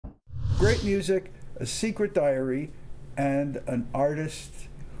great music, a secret diary, and an artist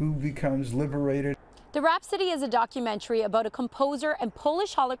who becomes liberated. The Rhapsody is a documentary about a composer and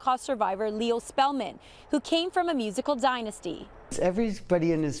Polish Holocaust survivor, Leo Spellman, who came from a musical dynasty.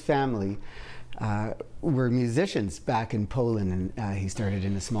 Everybody in his family were musicians back in Poland, and he started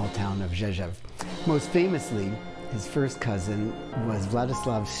in a small town of Rzeszów. Most famously, his first cousin was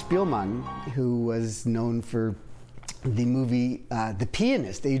Władysław Szpilman, who was known for the movie The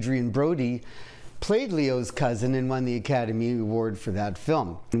Pianist. Adrian Brody played Leo's cousin and won the Academy Award for that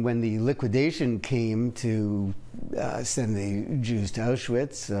film. And when the liquidation came to send the Jews to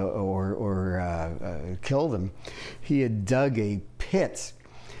Auschwitz or kill them, he had dug a pit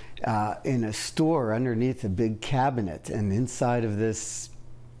in a store underneath a big cabinet, and inside of this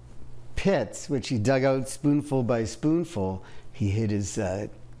pit, which he dug out spoonful by spoonful, he hid his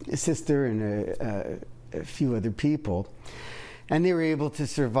sister and a few other people. And they were able to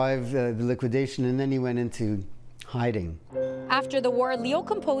survive the liquidation, and then he went into hiding. After the war, Leo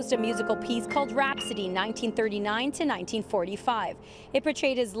composed a musical piece called Rhapsody, 1939 to 1945. It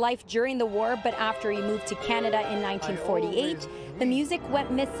portrayed his life during the war, but after he moved to Canada in 1948, the music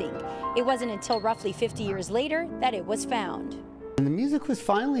went missing. It wasn't until roughly 50 years later that it was found. And the music was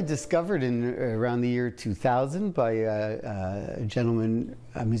finally discovered in around the year 2000 by a gentleman,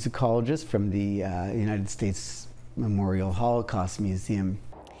 a musicologist from the United States Memorial Holocaust Museum.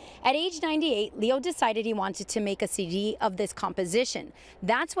 At age 98, Leo decided he wanted to make a CD of this composition.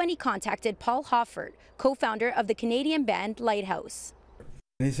 That's when he contacted Paul Hoffert, co-founder of the Canadian band Lighthouse.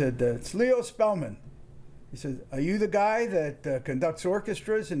 And he said, it's Leo Spellman. He said, are you the guy that conducts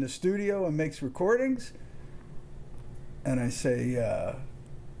orchestras in the studio and makes recordings? And I say,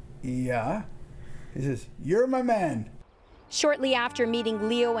 yeah. He says, you're my man. Shortly after meeting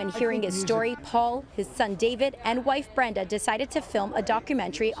Leo and hearing his story, Paul, his son David, and wife Brenda decided to film a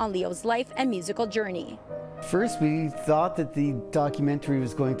documentary on Leo's life and musical journey. First, we thought that the documentary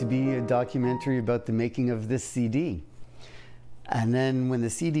was going to be a documentary about the making of this CD. And then when the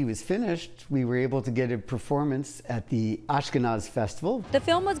CD was finished, we were able to get a performance at the Ashkenaz Festival. The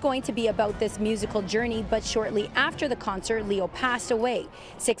film was going to be about this musical journey, but shortly after the concert, Leo passed away.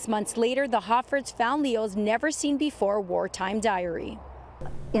 6 months later, the Hofferts found Leo's never-seen-before wartime diary.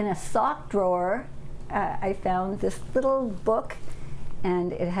 In a sock drawer, I found this little book,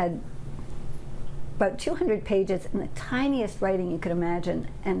 and it had about 200 pages and the tiniest writing you could imagine.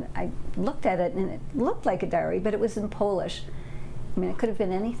 And I looked at it, and it looked like a diary, but it was in Polish. I mean, it could have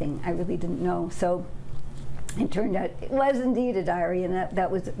been anything. I really didn't know. So it turned out it was indeed a diary, and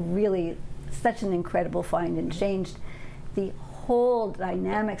that was really such an incredible find and changed the whole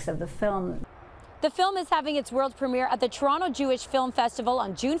dynamics of the film. The film is having its world premiere at the Toronto Jewish Film Festival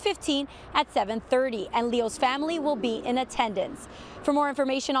on June 15 at 7:30, and Leo's family will be in attendance. For more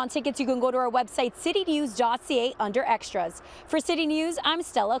information on tickets, you can go to our website, citynews.ca, under Extras. For City News, I'm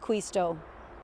Stella Acquisto.